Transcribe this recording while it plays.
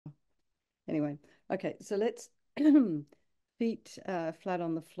Anyway, okay, so let's feet flat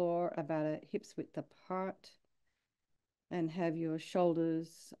on the floor, about a hips width apart, and have your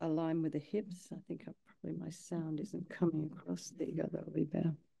shoulders align with the hips. I think probably my sound isn't coming across. There you go, that'll be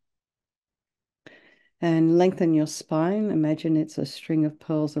better. And lengthen your spine. Imagine it's a string of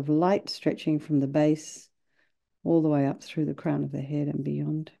pearls of light stretching from the base all the way up through the crown of the head and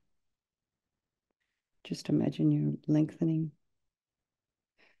beyond. Just imagine you're lengthening.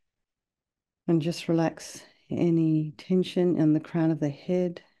 And just relax any tension in the crown of the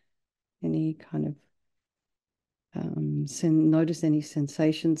head, any kind of notice any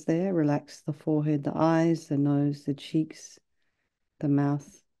sensations there. Relax the forehead, the eyes, the nose, the cheeks, the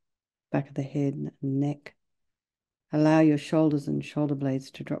mouth, back of the head and neck. Allow your shoulders and shoulder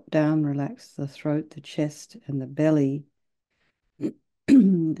blades to drop down. Relax the throat, the chest, and the belly,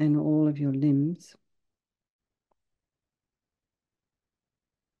 and all of your limbs.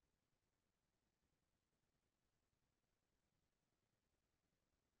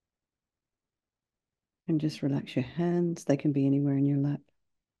 And just relax your hands. They can be anywhere in your lap.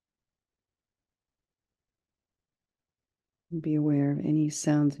 And be aware of any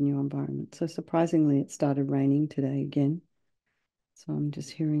sounds in your environment. So surprisingly, it started raining today again. So I'm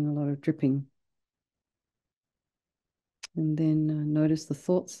just hearing a lot of dripping. And then notice the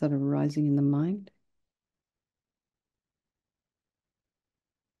thoughts that are arising in the mind.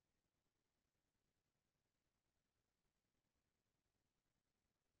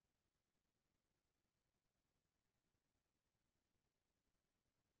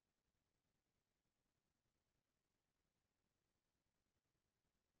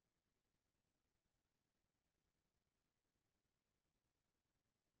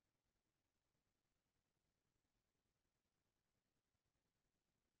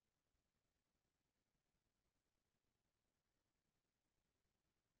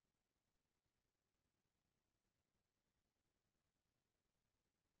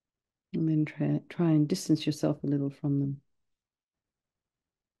 And then try and distance yourself a little from them.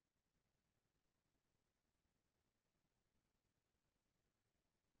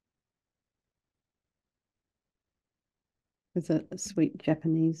 There's a sweet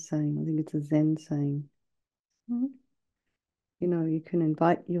Japanese saying, I think it's a Zen saying. You know, you can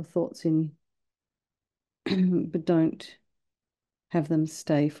invite your thoughts in, but don't have them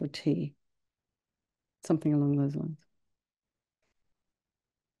stay for tea. Something along those lines.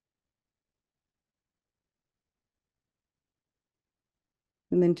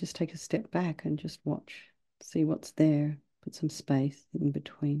 And then just take a step back and just watch, see what's there, put some space in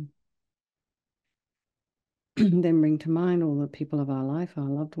between. Then bring to mind all the people of our life, our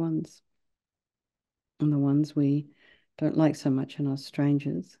loved ones, and the ones we don't like so much and are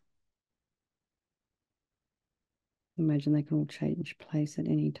strangers. Imagine they can all change place at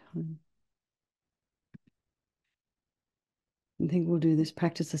any time. I think we'll do this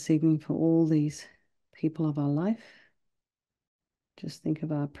practice this evening for all these people of our life. Just think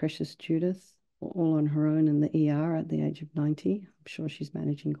of our precious Judith, all on her own in the ER at the age of 90. I'm sure she's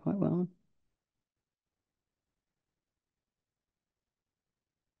managing quite well.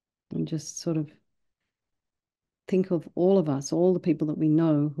 And just sort of think of all of us, all the people that we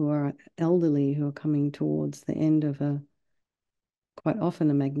know who are elderly, who are coming towards the end of quite often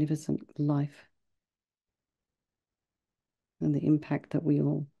a magnificent life, and the impact that we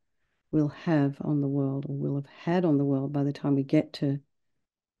all will have on the world, or will have had on the world by the time we get to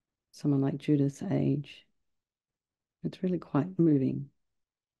someone like Judith's age. It's really quite moving.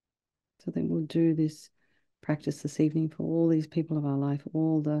 So then we'll do this practice this evening for all these people of our life,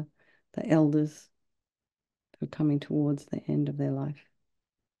 all the elders who are coming towards the end of their life,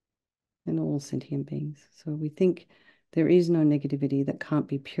 and all sentient beings. So we think there is no negativity that can't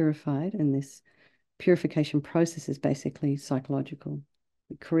be purified, and this purification process is basically psychological.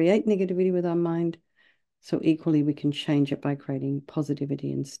 We create negativity with our mind, so equally we can change it by creating positivity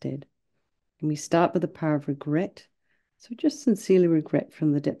instead. And we start with the power of regret. So just sincerely regret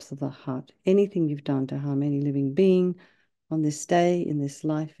from the depths of the heart anything you've done to harm any living being on this day, in this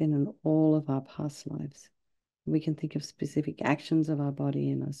life, and in all of our past lives. We can think of specific actions of our body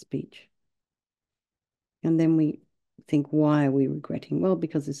and our speech. And then we think, why are we regretting? Well,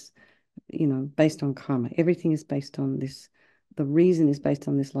 because it's, you know, based on karma. Everything is based on this. The reason is based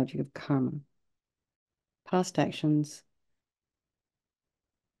on this logic of karma. Past actions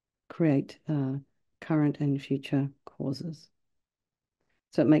create current and future causes.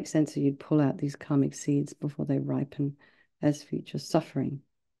 So it makes sense that you'd pull out these karmic seeds before they ripen as future suffering.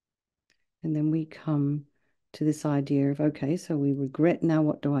 And then we come to this idea of, okay, so we regret, now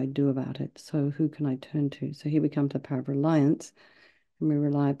what do I do about it? So who can I turn to? So here we come to the power of reliance. And we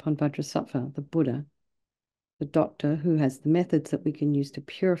rely upon Vajrasattva, the Buddha, the doctor who has the methods that we can use to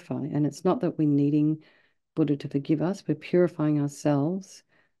purify. And it's not that we're needing Buddha to forgive us, we're purifying ourselves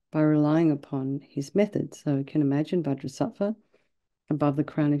by relying upon his methods. So you can imagine Vajrasattva above the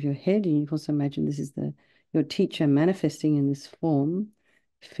crown of your head, and you can also imagine this is your teacher manifesting in this form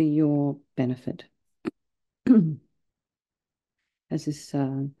for your benefit. Has this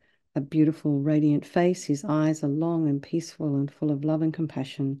a beautiful, radiant face. His eyes are long and peaceful and full of love and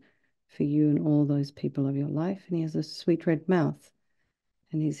compassion for you and all those people of your life. And he has a sweet red mouth.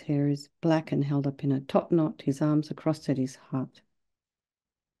 And his hair is black and held up in a top knot. His arms are crossed at his heart.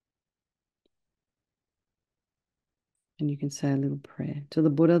 And you can say a little prayer. To the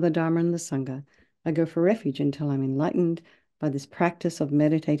Buddha, the Dharma, and the Sangha, I go for refuge until I'm enlightened by this practice of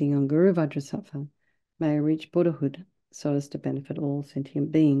meditating on Guru Vajrasattva. May I reach Buddhahood so as to benefit all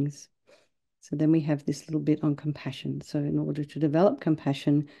sentient beings. So then we have this little bit on compassion. So in order to develop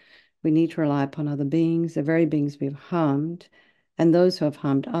compassion, we need to rely upon other beings, the very beings we have harmed, and those who have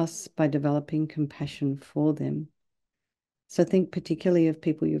harmed us by developing compassion for them. So think particularly of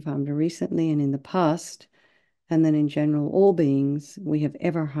people you've harmed recently and in the past, and then in general, all beings we have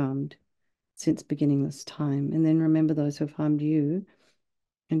ever harmed since beginningless time. And then remember those who have harmed you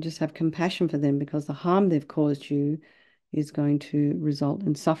and just have compassion for them, because the harm they've caused you is going to result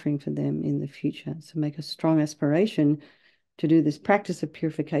in suffering for them in the future. So make a strong aspiration to do this practice of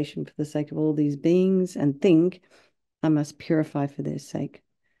purification for the sake of all these beings, and think, I must purify for their sake.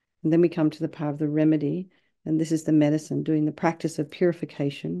 And then we come to the power of the remedy, and this is the medicine, doing the practice of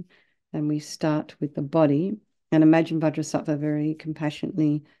purification. And we start with the body, and imagine Vajrasattva very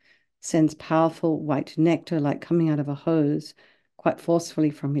compassionately sends powerful white nectar like coming out of a hose quite forcefully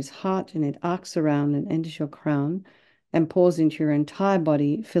from his heart, and it arcs around and enters your crown and pours into your entire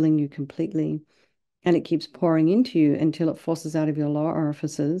body, filling you completely. And it keeps pouring into you until it forces out of your lower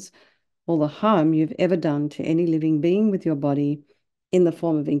orifices all the harm you've ever done to any living being with your body in the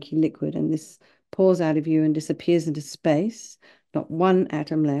form of inky liquid. And this pours out of you and disappears into space, not one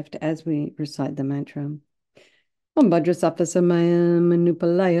atom left, as we recite the mantra. Om Vajrasattva Samaya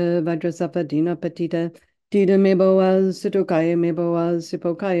Manupalaya Vajrasattva Dina Patita Dida Meboa Sutokaya Meboa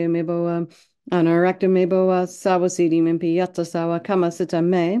Sipokaya Meboa Anarakta Meboa Sawasidi Mimpiyata Sawa Kamasita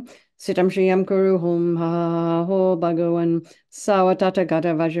Me Sitam Shriyam Kuru Hum Ha Ho Bhagavan Sawatata Gata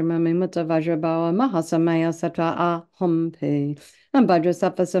Vajramami Mutta Vajrabawa Mahasamaya Satra A Hum Pe and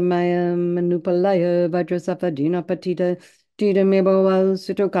Vajrasattva Samaya Manupalaya Vajrasattva Dina Patita Dida Meboa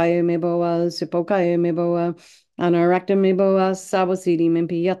Sutokaya Meboa Sipokaya Meboa Anarakta Meboa Sawasidi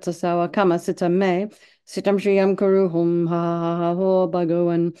Mimpiyata Sawa Kamasita Me Sitam Shriyam Kuru Hum Ha Ho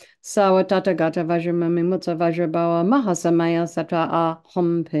Bhagavan Sawatata Gata Vajramami Mutta Vajrabawa Mahasamaya Satra A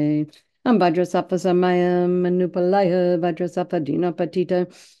Hum Pe and Vajrasattva Samaya Manupalaya Vajrasattva Dina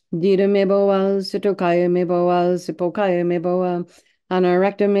Patita Dida Meboa Sutokaya Meboa Sipokaya Meboa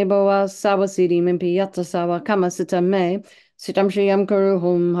Anarakta Meboa Sawasidi Mimpiyata Sawa Kamasita Me Sitam Shriyam Kuru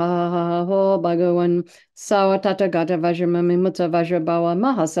Hum Ha Ho Bhagavan Sawatata Gata Vajramami Mutta Vajrabawa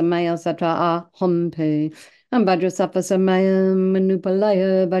Mahasamaya Satra A Hum Pe and Vajrasattva Samaya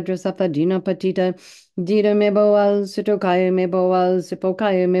Manupalaya Vajrasattva Dina Patita Dida Meboa Sutokaya Meboa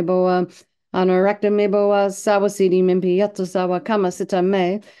Sipokaya Meboa Anarakta Meboa Sawasidi Mimpiyata Sawa Kamasita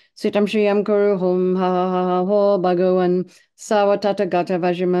Me Sitam Shriyam Kuru Hum Ha Ho Bhagavan Sawatata Gata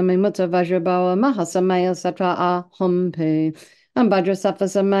Vajramami Mutta Vajrabawa Mahasamaya Satra A Hum Pe and Vajrasattva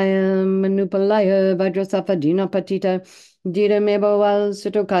Samaya Manupalaya Vajrasattva Dina Patita Dida Meboa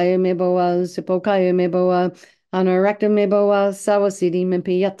Sutokaya Meboa Sipokaya Meboa Anarakta Meboa Sawasidi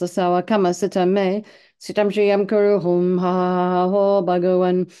Mimpiyata Sawa Kamasita Me Sitam Shriyam Kuru Hum Ha Ho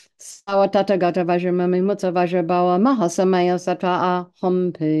Bhagavan Sawatata Gata Vajramami Mutta Vajrabawa Mahasamaya Satra A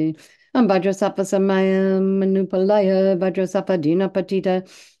Hum Pe and Vajrasattva Samaya Manupalaya Vajrasattva Dina Patita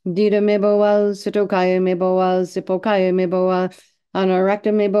Dida Meboa Sutokaya Meboa Sipokaya Meboa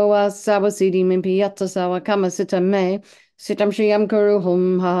Anarakta Meboa Sawasidi Mimpiyata Sawa Kamasita Me Sitam Shriyam Kuru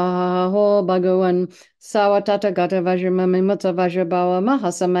Hum Ha Ho Bhagavan Sawatata Gata Vajramami Mutta Vajrabawa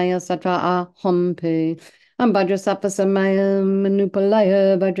Mahasamaya Satra A Hum Pe and Vajrasattva Samaya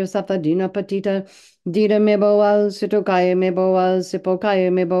Manupalaya Vajrasattva Dina Patita Dida Meboa Sutokaya Meboa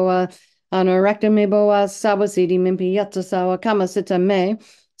Sipokaya Meboa Anarakta Meboa Sawasidi Mimpiyata Sawa Kamasita Me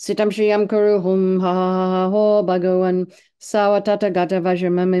Sitam Shriyam Kuru Hum Ha Ho Bhagavan Sawatata Gata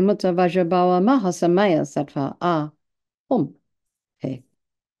Vajramami Mutta Vajrabawa Mahasamaya Satra A Hum Pe.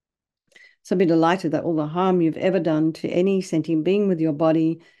 So be delighted that all the harm you've ever done to any sentient being with your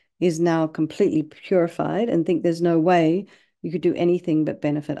body is now completely purified, and think there's no way you could do anything but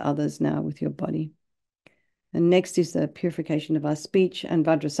benefit others now with your body. And next is the purification of our speech, and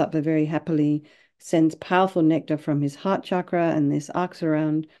Vajrasattva very happily sends powerful nectar from his heart chakra, and this arcs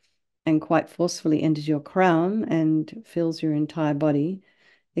around and quite forcefully enters your crown and fills your entire body,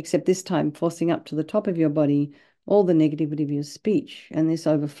 except this time forcing up to the top of your body all the negativity of your speech, and this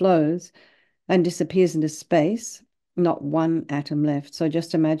overflows and disappears into space, not one atom left. So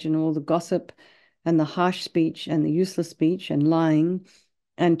just imagine all the gossip and the harsh speech and the useless speech and lying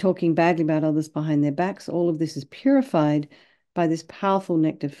and talking badly about others behind their backs. All of this is purified by this powerful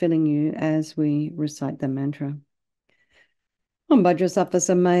nectar filling you as we recite the mantra. Om Vajrasattva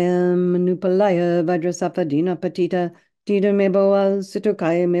Samayam Manupalaya Vajrasattva Dina Patita Dida Meboa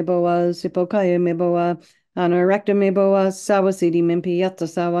Situkaya Meboa Sipokaya Meboa Anarakta Meboa Sawasidi Mimpi Yatta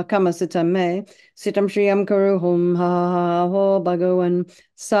Sawa Kamasita Me Sitam Shriyam Karuhum Ha Ho Bhagawan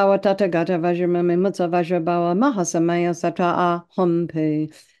Sawa Tatagata Vajramame Mutsa Vajrabawa Mahasamaya Sata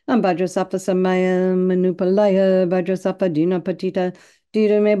Hompe Om Vajrasattva Samayam Manupalaya Vajrasattva Dina Patita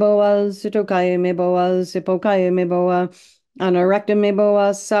Dida Meboa Situkaya Meboa Sipokaya Meboa Anarakta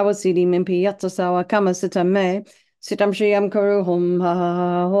meboa sawasidi mimpi yatta sawa kamasita me sitam shriyam karuhum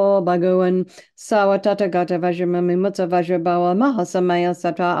ha ho bhagawan sawa tatagata vajramami mutta vajrabawa mahasamaya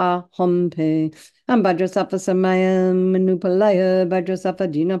sata hompe ambhadrasattva samaya manupalaya vajrasattva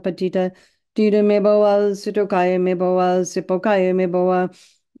dina patita dida meboa sutokaya meboa sipokaya meboa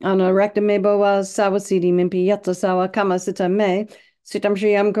anarakta meboa sawasidi mimpi yatta sawa kamasita me Sitam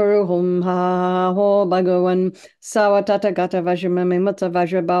Shriyam Karuhum Ha Ho Bhagawan Sawa Tatagata Vajramame Mutta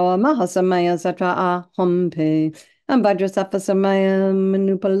Vajrabawa Mahasamaya Satra Hompe Ambhadrasattva Samaya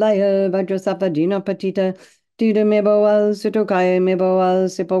Manupalaya Vajrasattva Dina Patita Dida Meboa Sutokaya Meboa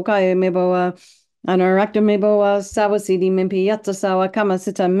Sipokaya Meboa Anarakta Meboa Sawasidi Mimpi Yatta Sawa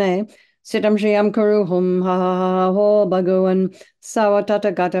Kamasita Me Sitam Shriyam Karuhum Ha Ho Bhagawan Sawa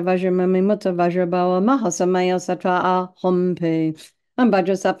Tatagata Vajramame Mutta Vajrabawa Mahasamaya Satra Hompe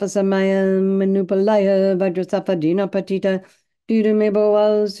Ambhadrasattva Samaya Manupalaya Vajrasattva Dina Patita Dida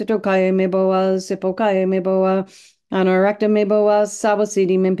Meboa Sitokaya Meboa Sipokaya Meboa Anarakta Meboa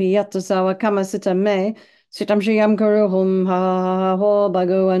Sawasidi Mimpi Yatta Sawa Kamasita Me Sitam Shriyam Karuhum Ha Ho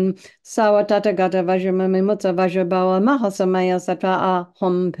Bhagawan Sawa Tatagata Vajramame Mutta Vajrabawa Mahasamaya Satra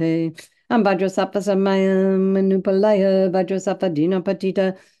Hompe Ambhadrasattva Samaya Manupalaya Vajrasattva Dina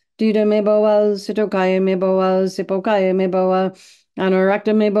Patita Dida Meboa Sitokaya Meboa Sipokaya Meboa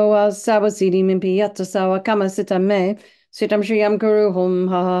Anarakta meboa sawasidi mimpi yatta sawa kamasita me sitam shriyam karuhum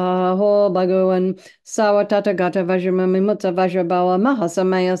ha ho bhagawan sawa tatagata vajramami mutta vajrabawa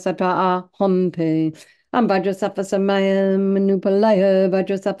mahasamaya sata hompe ambhadrasattva samaya manupalaya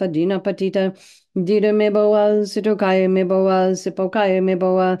vajrasattva dina patita dida meboa sitokaya meboa sipokaya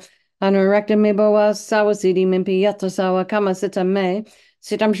meboa anarakta meboa sawasidi mimpi yatta sawa kamasita me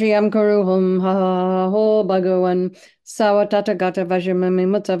sitam shriyam karuhum ha ho bhagawan Sawa Tatagata Vajramami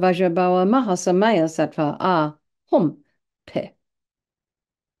Mutta Vajrabawa Mahasamaya Sattva Hum Pe.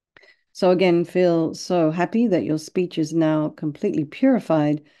 So again, feel so happy that your speech is now completely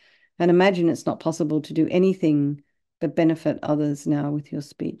purified, and imagine it's not possible to do anything but benefit others now with your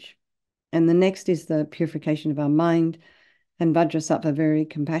speech. And the next is the purification of our mind, and Vajrasattva very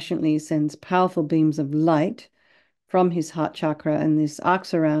compassionately sends powerful beams of light from his heart chakra, and this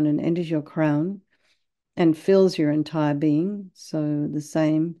arcs around and enters your crown and fills your entire being. So the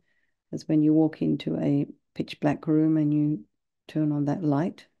same as when you walk into a pitch black room and you turn on that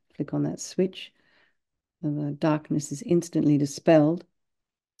light, flick on that switch, and the darkness is instantly dispelled.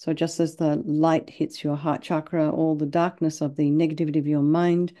 So just as the light hits your heart chakra, all the darkness of the negativity of your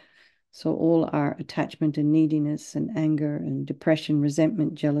mind, so all our attachment and neediness and anger and depression,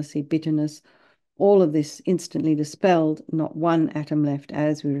 resentment, jealousy, bitterness, all of this instantly dispelled, not one atom left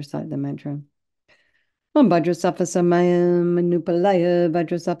as we recite the mantra. Om Vajrasattva Samaya Manupalaya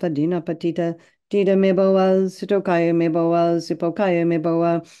Vajrasattva Dina Patita Dida Meboa Sitokaya Meboa Sipokaya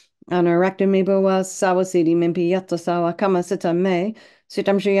Meboa Anarakta Meboa Sawasidi Mimpi Yatta Sawa Kamasita Me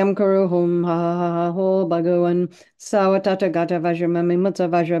Sitam Shriyam Karuhum Ha Ho Bhagawan Sawa Tatagata Vajramami Mutta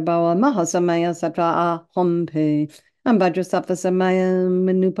Vajrabawa Mahasamaya Satra Hompe Vajrasattva Samaya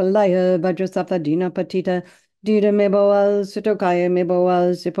Manupalaya Vajrasattva Dina Patita Dida Meboa Sitokaya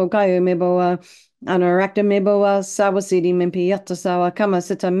Meboa Sipokaya Meboa Anarakta meboa sawasidi mimpi yatta sawa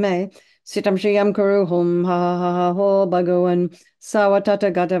kamasita me sitam shriyam karuhum ha ho bhagawan sawa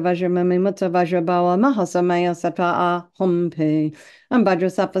tatagata vajramami mutta vajrabawa mahasamaya sata hompe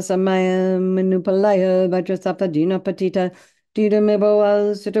ambhadrasattva samaya manupalaya vajrasattva dina patita dida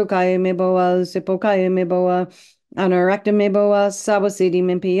meboa sitokaya meboa sipokaya meboa anarakta meboa sawasidi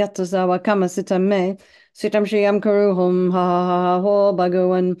mimpi yatta sawa kamasita me Sitam Shriam Kuru Hum Ha Ha Ha Ha Ho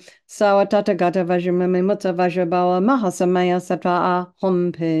Bhagavan Sawa Tata Gata Vajramame Mutta Vajrabawa Mahasamaya Satra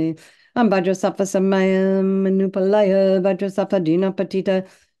Hum Pe Ambadra Safa Samaya Manupalaya Vajra Safa Dina Patita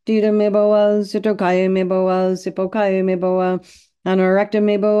Dita Meboa Sitokaya Meboa Sipokaya Meboa Anorakta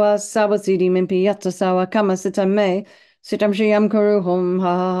Meboa Sawasidi Mimpi Yatsa Sawa Kama Sitam Me Sitam Shriam Kuru Hum Ha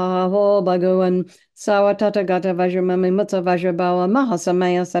Ha Ha Ha Ho Bhagavan Sawa Tata Gata Vajramame Mutta Vajrabawa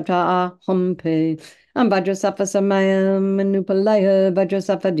Mahasamaya Satra Hum Pe Vajrasafa Samaya Manupalaya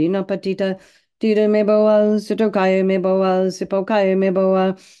Vajrasafa Dina Patita Dita Meboa Sitokaya Meboa Sipokaya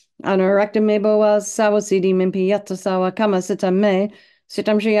Meboa Anorakta Meboa Sawasidi Mimpi Yatsa Sawa Kama Sitam Me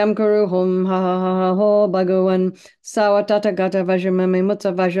Sitam Shriam Kuru Hum Ha Ha Ha Ha Ho Bhagavan Sawa Tata Gata Vajramame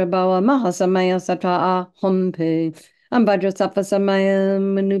Mutta Vajrabawa Mahasamaya Satra Hum Pe Vajrasafa Samaya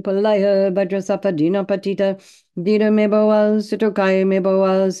Manupalaya Vajrasafa Dina Patita Dita Meboa Sitokaya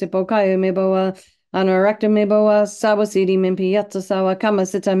Meboa Sipokaya Meboa Anorakta Meboa Sawasidi Mimpi Yatsa Sawa Kama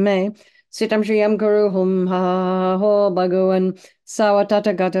Sitam Me Sitam Shriam Guru Hum Ha Ha Ha Ho Bhagavan Sawa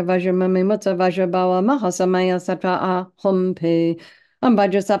Tata Gata Vajramame Mutta Vajrabawa Mahasamaya Satra Hum Pe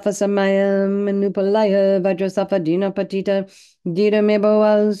Vajrasafa Samaya Manupalaya Vajrasafa Dina Patita Dita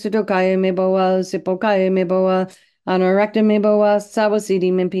Meboa Sutokaya Meboa Sipokaya Meboa Anorakta Meboa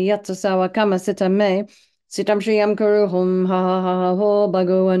Sawasidi Mimpi Yatsa Sawa Kama Sitam Me Sitam Shriam Kuru Hum Ha Ha Ha Ha Ho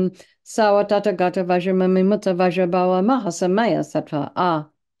Bhagavan Sawa Tata Gata Vajramame Mutta Vajrabawa Mahasamaya Satra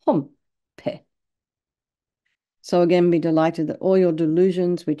Hum Pe. So again, be delighted that all your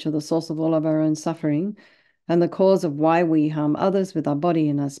delusions, which are the source of all of our own suffering, and the cause of why we harm others with our body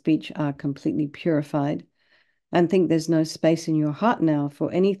and our speech are completely purified. And think there's no space in your heart now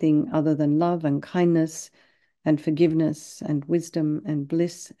for anything other than love and kindness and forgiveness and wisdom and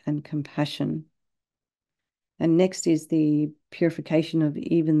bliss and compassion. And next is the purification of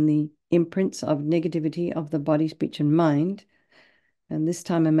even the imprints of negativity of the body, speech, and mind. And this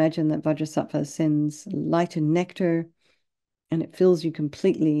time imagine that Vajrasattva sends light and nectar, and it fills you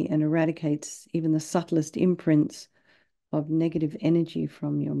completely and eradicates even the subtlest imprints of negative energy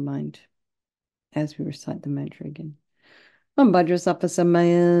from your mind as we recite the mantra again. Vajrasattva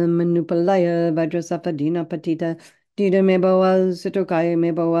Samaya Manupalaya Vajrasattva Dina Patita Dita Meboa Sitokaya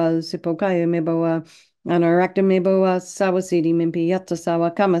Meboa Sipokaya Meboa Anorakta Meboa Sawasidi Mimpi Yatsa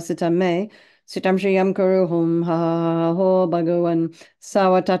Sawa Kama Sitam Me Sitam Shriam Kuru Hum Ha Ha Ha Ho Bhagavan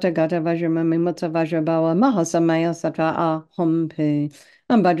Sawa Tata Gata Vajramame Mutta Vajrabawa Mahasamaya Satra Hum Pe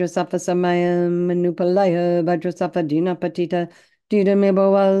Vajrasattva Samaya Manupalaya Vajrasattva Dina Patita Dita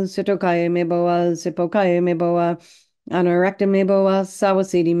Meboa Sitokaya Meboa Sipokaya Meboa Anorakta Meboa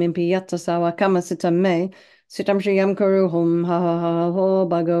Sawasidi Mimpi Yatsa Sawa Kama Sitam Me Sitam Shriam Kuru Hum Ha Ha Ha Ho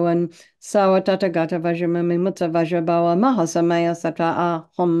Bhagavan Sawa Tata Gata Vajramame Mutta Vajrabawa Mahasamaya Satra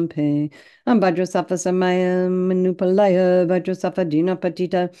Hum Pe Vajrasattva Samaya Manupalaya Vajrasattva Dina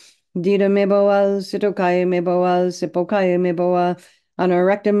Patita Dita Meboa Sitokaya Meboa Sipokaya Meboa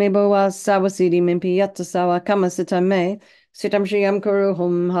Anorakta Meboa Sawasidi Mimpi Yatsa Sawa Kama Sitam Me Sitam Shriam Kuru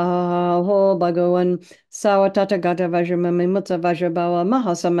Hum Ha Ha Ha Ho Bhagavan Sawa Tata Gata Vajramame Mutta Vajrabawa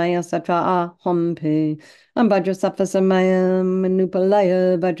Mahasamaya Satra Hum Pe Vajrasattva Samaya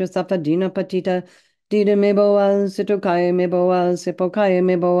Manupalaya Vajrasattva Dina Patita Dita Meboa Sitokaya Meboa Sipokaya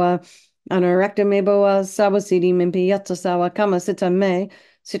Meboa Anorakta Meboa Sawasidi Mimpi Yatsa Sawa Kama Sitam Me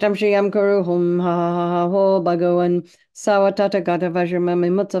Sitam Shriam Kuru Hum Ha Ha Ha Ho Bhagavan Sawa Tata Gata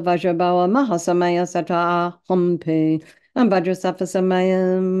Vajramame Mutta Vajrabawa Mahasamaya Satra Hum Pe Vajrasattva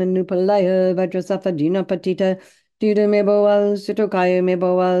Samaya Manupalaya Vajrasattva Dina Patita Dita Meboa Sitokaya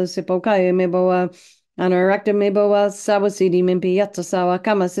Meboa Sipokaya Meboa Anorakta Meboa Sawasidi Mimpi Yatsa Sawa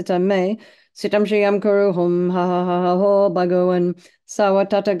Kama Sitam Me Sitam Shriam Kuru Hum Ha Ha Ha Ha Ho Bhagavan Sawa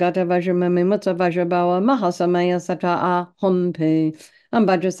Tata Gata Vajramame Mutta Vajrabawa Mahasamaya Satra Hum Pe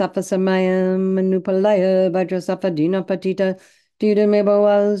Vajrasattva Samaya Manupalaya Vajrasattva Dina Patita Dita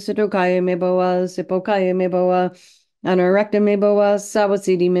Meboa Sitokaya Meboa Sipokaya Meboa Anorakta Meboa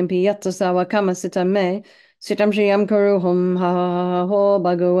Sawasidi Mimpi Yatsa Sawa Kama Sitam Me Sitam Shriam Kuru Hum Ha Ha Ha Ho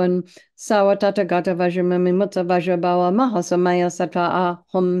Bhagavan Sawa Tata Gata Vajramame Mutta Vajrabawa Mahasamaya Satra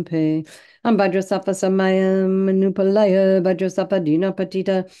Hum Pe Vajrasattva Samaya Manupalaya Vajrasattva Dina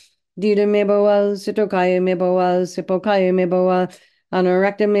Patita Dita Meboa Sitokaya Meboa Sipokaya Meboa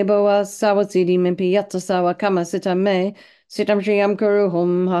Anorakta Meboa Sawasidi Mimpi Yatsa Sawa Kama Sitam Me Sitam Shriam Kuru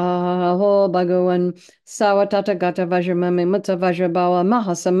Hum Ha Ha Ha Ho Bhagavan Sawa Tata Gata Vajramame Mutta Vajrabawa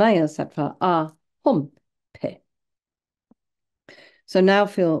Mahasamaya Satra Hum Pe. So now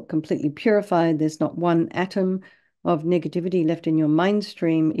feel completely purified. There's not one atom of negativity left in your mind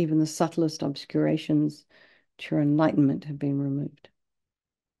stream. Even the subtlest obscurations to your enlightenment have been removed.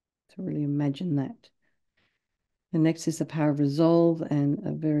 So really imagine that. And next is the power of resolve, and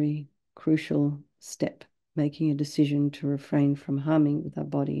a very crucial step, making a decision to refrain from harming with our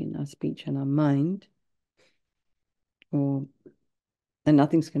body and our speech and our mind. And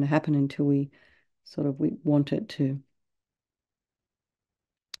nothing's going to happen until we want it to.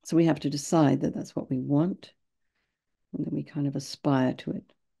 So we have to decide that that's what we want, and then we kind of aspire to it.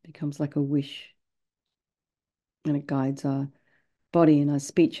 It becomes like a wish, and it guides our body and our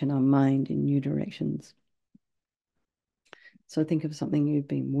speech and our mind in new directions. So think of something you've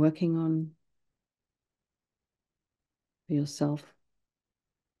been working on for yourself.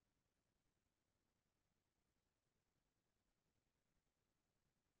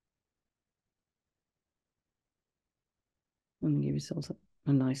 And give yourselves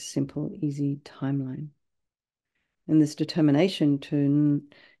a nice, simple, easy timeline. And this determination to,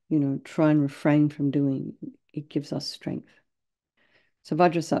 try and refrain from doing, it gives us strength. So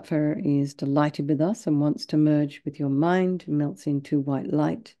Vajrasattva is delighted with us and wants to merge with your mind, melts into white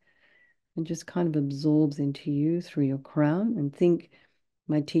light, and just kind of absorbs into you through your crown. And think,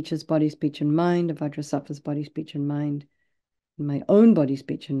 my teacher's body, speech, and mind, Vajrasattva's body, speech, and mind, and my own body,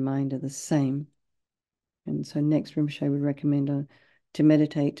 speech, and mind are the same. And so next, Rinpoche would recommend to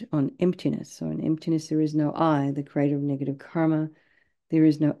meditate on emptiness. So in emptiness, there is no I, the creator of negative karma. There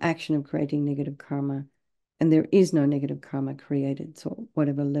is no action of creating negative karma. And there is no negative karma created. So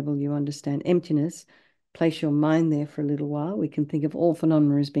whatever level you understand emptiness, place your mind there for a little while. We can think of all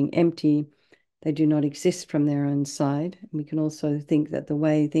phenomena as being empty. They do not exist from their own side. And we can also think that the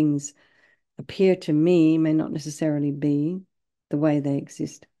way things appear to me may not necessarily be the way they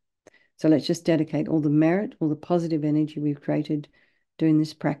exist. So let's just dedicate all the merit, all the positive energy we've created doing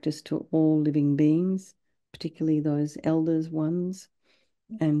this practice to all living beings, particularly those elders ones,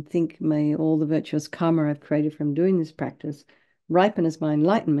 and think, may all the virtuous karma I've created from doing this practice ripen as my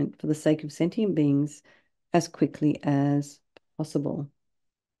enlightenment for the sake of sentient beings as quickly as possible.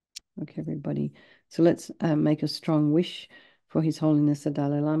 Okay, everybody. So let's make a strong wish for His Holiness the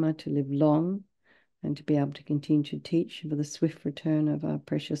Dalai Lama to live long and to be able to continue to teach, for the swift return of our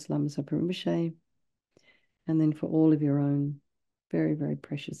precious Lama Zopa Rinpoche, and then for all of your own very, very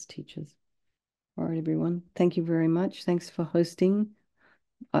precious teachers. All right, everyone. Thank you very much. Thanks for hosting.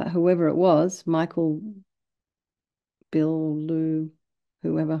 Whoever it was, Michael, Bill, Lou,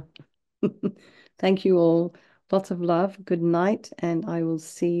 whoever. Thank you all. Lots of love. Good night, and I will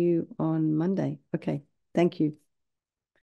see you on Monday. Okay. Thank you.